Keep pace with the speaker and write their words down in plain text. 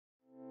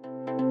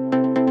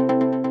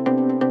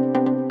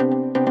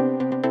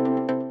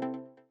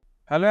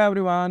Hello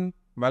everyone,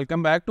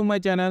 welcome back to my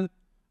channel.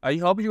 I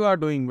hope you are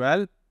doing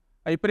well.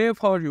 I pray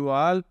for you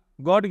all.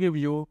 God give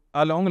you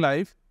a long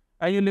life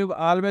and you live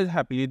always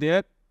happily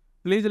there.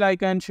 Please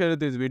like and share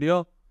this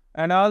video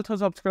and also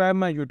subscribe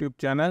my YouTube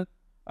channel.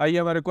 I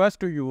have a request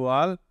to you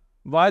all.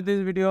 Watch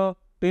this video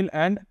till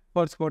end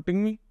for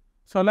supporting me.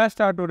 So let's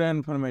start today's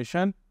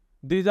information.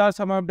 These are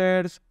some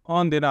updates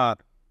on dinar.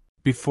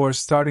 Before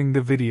starting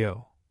the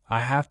video,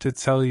 I have to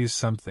tell you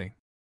something.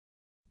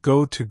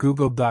 Go to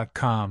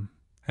google.com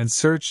and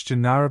search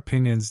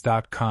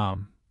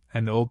dinaropinions.com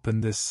and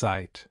open this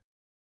site.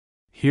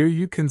 Here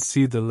you can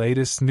see the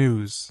latest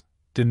news,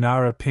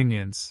 dinar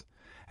opinions,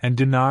 and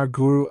dinar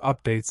guru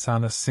updates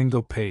on a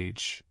single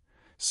page.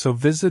 So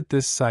visit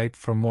this site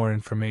for more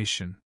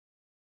information.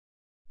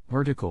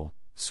 Article: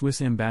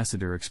 Swiss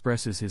ambassador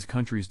expresses his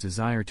country's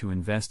desire to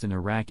invest in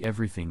Iraq.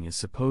 Everything is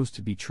supposed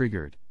to be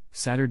triggered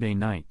Saturday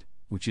night,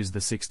 which is the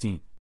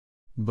 16th.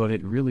 But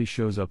it really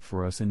shows up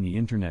for us in the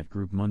internet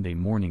group Monday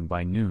morning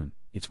by noon.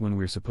 It's when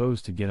we're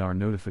supposed to get our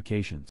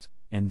notifications,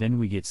 and then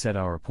we get set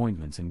our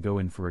appointments and go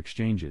in for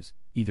exchanges,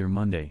 either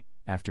Monday,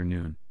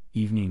 afternoon,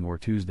 evening or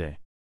Tuesday.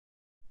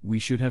 We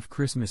should have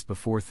Christmas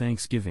before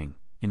Thanksgiving,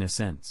 in a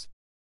sense.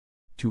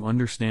 To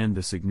understand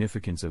the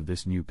significance of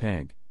this new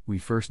peg, we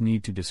first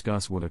need to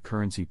discuss what a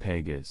currency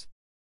peg is.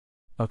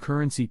 A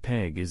currency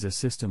peg is a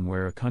system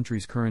where a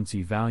country's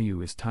currency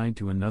value is tied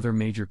to another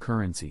major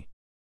currency.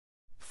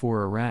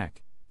 For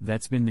Iraq,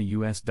 that's been the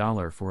US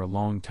dollar for a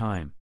long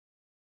time.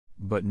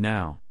 But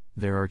now,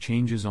 there are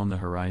changes on the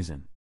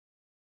horizon.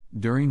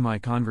 During my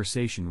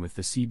conversation with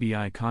the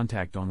CBI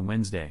contact on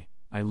Wednesday,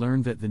 I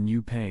learned that the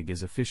new peg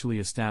is officially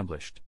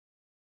established.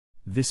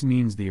 This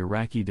means the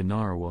Iraqi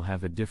dinar will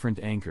have a different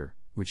anchor,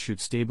 which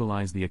should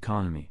stabilize the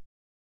economy.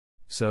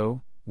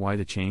 So, why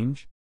the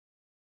change?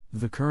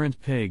 The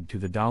current peg to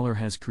the dollar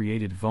has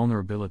created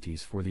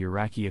vulnerabilities for the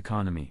Iraqi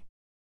economy.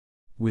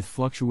 With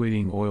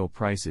fluctuating oil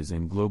prices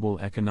and global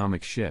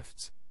economic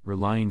shifts,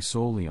 relying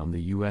solely on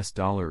the US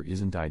dollar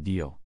isn't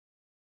ideal.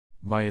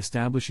 By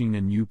establishing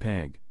a new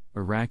peg,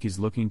 Iraq is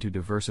looking to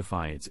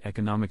diversify its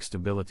economic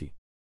stability.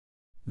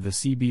 The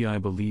CBI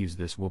believes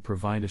this will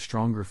provide a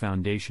stronger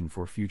foundation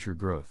for future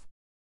growth.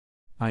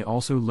 I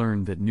also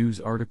learned that news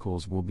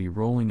articles will be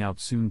rolling out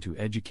soon to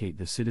educate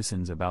the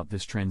citizens about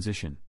this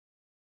transition.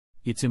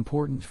 It's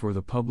important for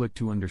the public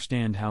to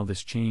understand how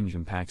this change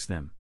impacts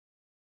them.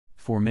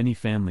 For many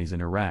families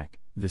in Iraq,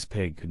 this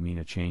peg could mean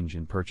a change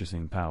in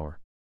purchasing power.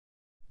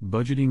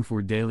 Budgeting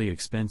for daily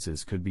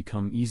expenses could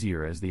become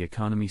easier as the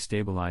economy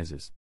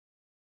stabilizes.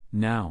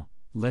 Now,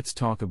 let's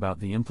talk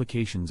about the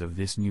implications of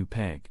this new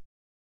peg.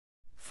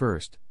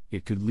 First,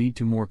 it could lead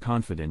to more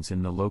confidence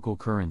in the local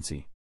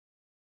currency.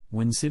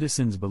 When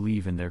citizens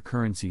believe in their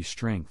currency's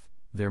strength,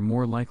 they're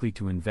more likely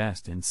to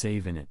invest and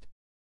save in it.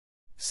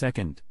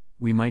 Second,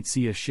 we might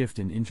see a shift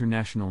in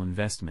international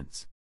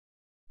investments.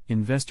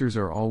 Investors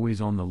are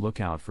always on the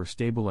lookout for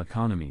stable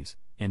economies,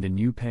 and a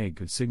new peg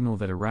could signal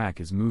that Iraq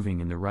is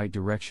moving in the right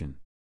direction.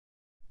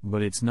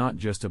 But it's not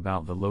just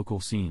about the local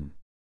scene.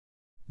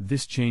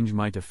 This change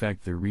might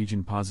affect the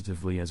region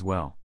positively as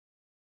well.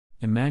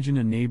 Imagine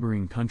a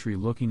neighboring country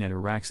looking at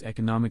Iraq's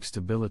economic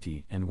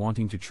stability and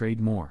wanting to trade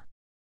more.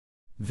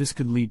 This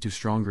could lead to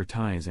stronger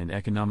ties and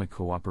economic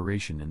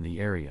cooperation in the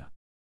area.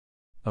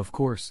 Of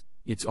course,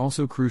 it's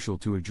also crucial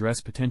to address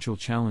potential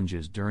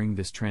challenges during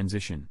this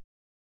transition.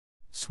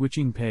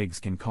 Switching pegs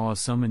can cause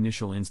some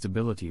initial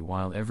instability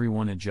while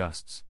everyone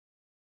adjusts.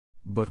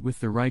 But with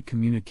the right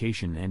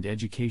communication and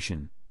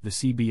education, the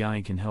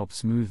CBI can help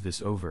smooth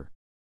this over.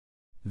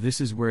 This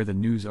is where the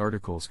news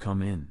articles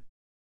come in.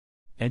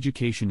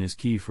 Education is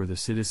key for the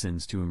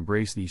citizens to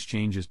embrace these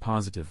changes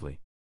positively.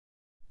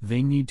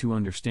 They need to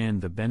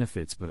understand the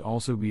benefits but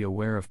also be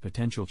aware of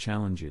potential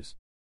challenges.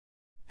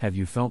 Have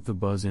you felt the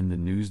buzz in the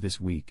news this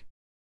week?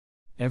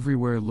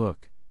 Everywhere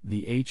look,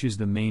 the H is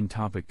the main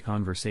topic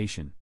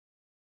conversation.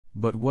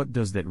 But what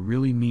does that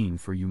really mean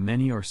for you?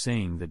 Many are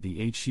saying that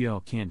the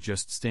HCL can't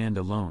just stand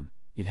alone,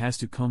 it has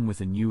to come with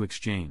a new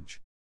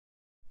exchange.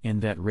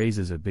 And that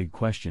raises a big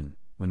question: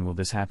 when will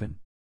this happen?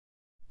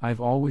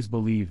 I've always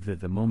believed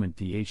that the moment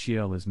the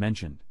HCL is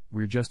mentioned,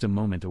 we're just a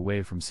moment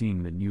away from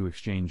seeing the new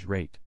exchange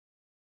rate.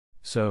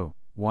 So,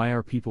 why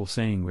are people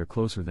saying we're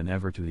closer than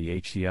ever to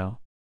the HCL?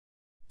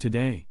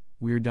 Today,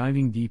 we're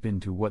diving deep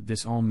into what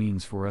this all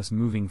means for us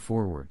moving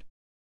forward.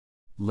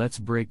 Let's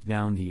break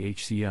down the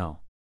HCL.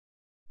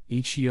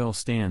 HCL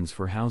stands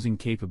for Housing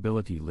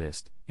Capability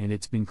List, and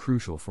it's been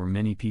crucial for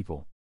many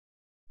people.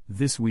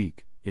 This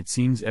week, it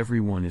seems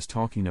everyone is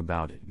talking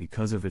about it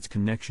because of its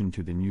connection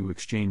to the new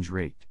exchange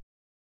rate.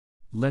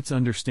 Let's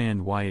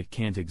understand why it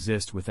can't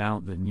exist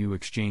without the new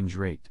exchange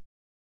rate.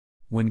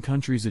 When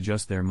countries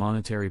adjust their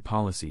monetary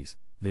policies,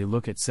 they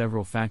look at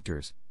several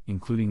factors,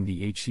 including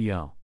the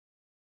HCL.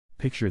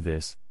 Picture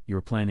this: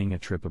 you're planning a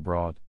trip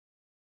abroad.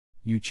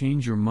 You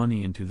change your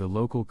money into the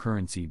local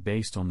currency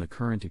based on the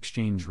current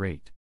exchange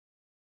rate.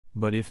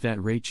 But if that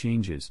rate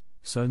changes,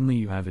 suddenly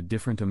you have a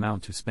different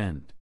amount to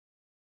spend.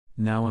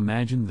 Now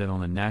imagine that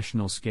on a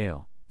national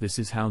scale, this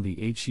is how the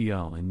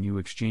HCL and new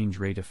exchange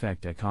rate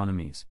affect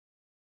economies.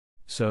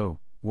 So,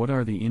 what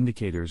are the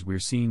indicators we're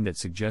seeing that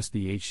suggest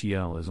the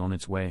HCL is on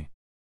its way?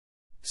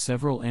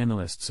 Several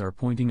analysts are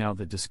pointing out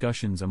that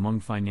discussions among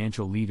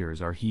financial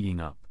leaders are heating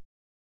up.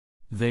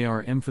 They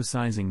are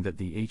emphasizing that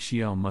the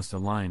HCL must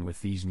align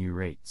with these new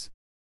rates.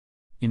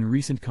 In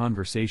recent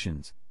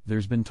conversations,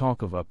 there's been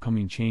talk of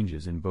upcoming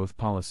changes in both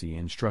policy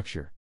and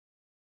structure.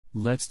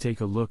 Let's take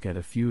a look at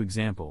a few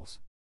examples.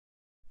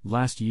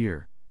 Last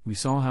year, we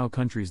saw how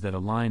countries that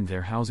aligned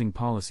their housing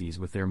policies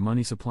with their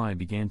money supply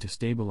began to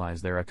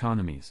stabilize their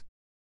economies.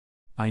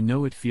 I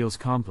know it feels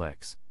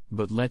complex,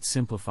 but let's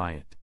simplify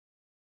it.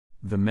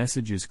 The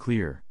message is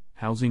clear: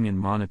 housing and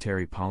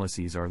monetary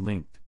policies are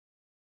linked.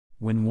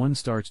 When one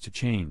starts to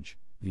change,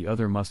 the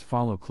other must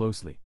follow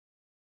closely.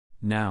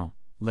 Now,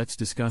 let's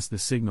discuss the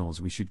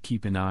signals we should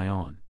keep an eye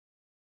on.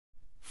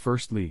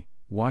 Firstly,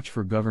 watch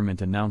for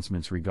government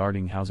announcements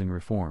regarding housing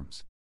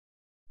reforms.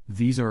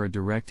 These are a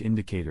direct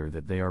indicator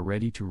that they are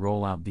ready to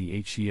roll out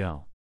the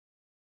HCL.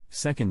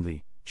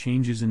 Secondly,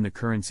 changes in the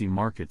currency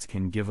markets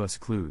can give us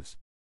clues.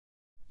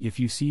 If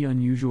you see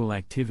unusual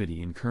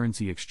activity in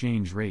currency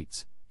exchange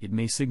rates, it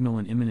may signal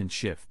an imminent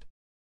shift.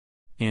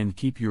 And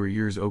keep your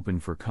ears open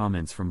for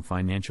comments from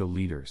financial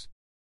leaders.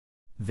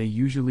 They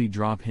usually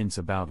drop hints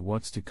about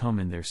what's to come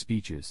in their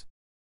speeches.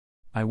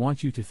 I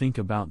want you to think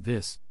about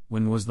this: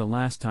 when was the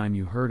last time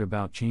you heard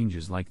about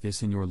changes like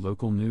this in your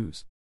local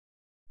news?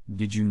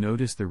 Did you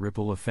notice the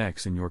ripple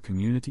effects in your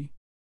community?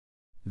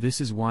 This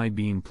is why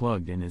being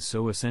plugged in is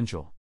so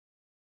essential.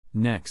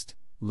 Next,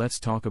 let's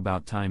talk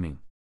about timing.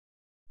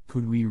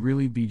 Could we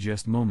really be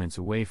just moments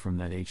away from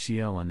that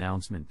HCL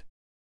announcement?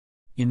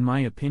 In my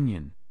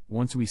opinion,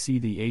 once we see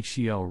the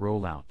HCL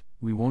roll out,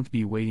 we won't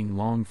be waiting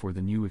long for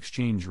the new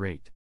exchange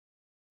rate.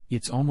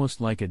 It's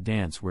almost like a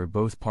dance where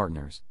both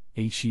partners,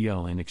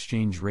 HCL and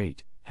exchange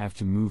rate, have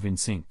to move in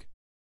sync.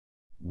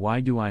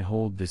 Why do I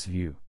hold this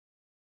view?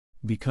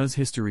 Because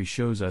history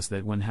shows us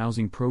that when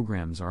housing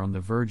programs are on the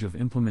verge of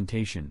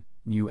implementation,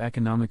 new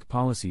economic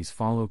policies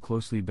follow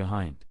closely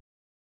behind.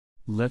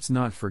 Let's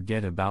not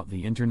forget about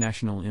the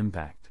international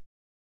impact.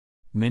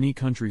 Many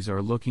countries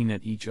are looking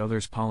at each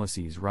other's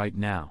policies right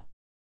now.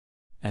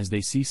 As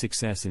they see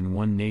success in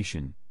one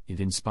nation, it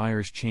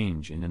inspires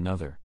change in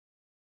another.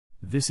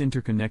 This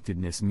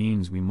interconnectedness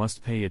means we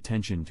must pay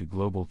attention to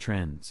global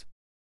trends.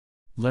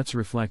 Let's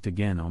reflect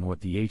again on what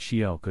the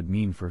HCL could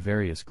mean for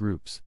various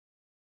groups.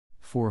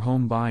 For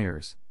home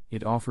buyers,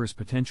 it offers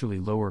potentially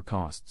lower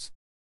costs.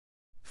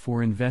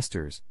 For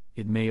investors,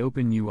 it may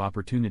open new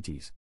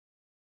opportunities.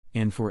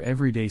 And for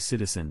everyday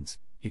citizens,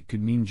 it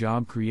could mean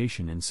job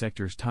creation in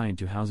sectors tied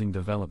to housing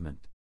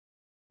development.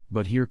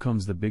 But here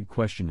comes the big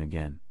question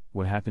again: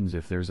 what happens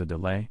if there's a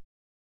delay?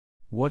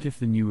 What if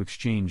the new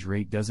exchange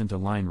rate doesn't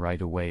align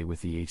right away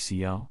with the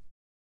HCL?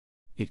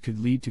 It could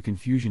lead to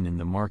confusion in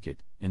the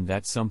market, and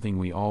that's something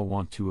we all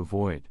want to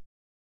avoid.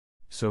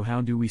 So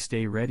how do we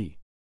stay ready?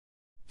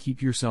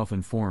 Keep yourself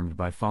informed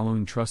by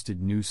following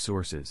trusted news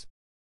sources.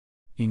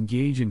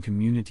 Engage in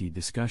community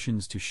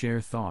discussions to share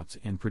thoughts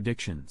and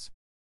predictions.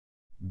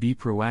 Be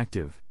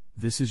proactive.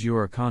 This is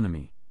your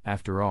economy,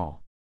 after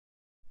all.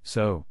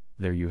 So,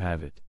 there you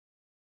have it.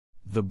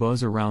 The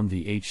buzz around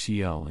the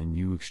HCL and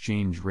new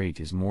exchange rate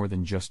is more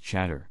than just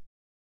chatter.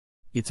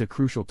 It's a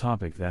crucial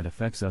topic that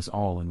affects us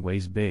all in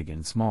ways big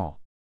and small.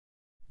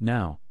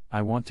 Now,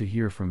 I want to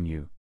hear from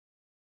you.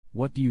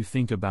 What do you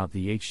think about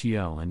the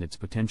HCL and its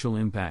potential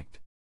impact?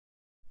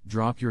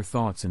 Drop your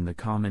thoughts in the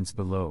comments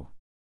below.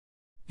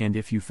 And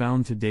if you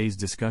found today's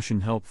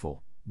discussion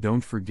helpful,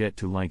 don't forget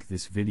to like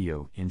this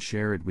video and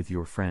share it with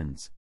your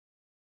friends.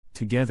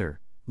 Together,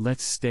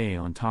 let's stay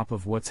on top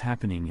of what's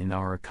happening in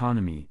our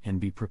economy and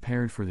be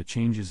prepared for the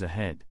changes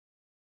ahead.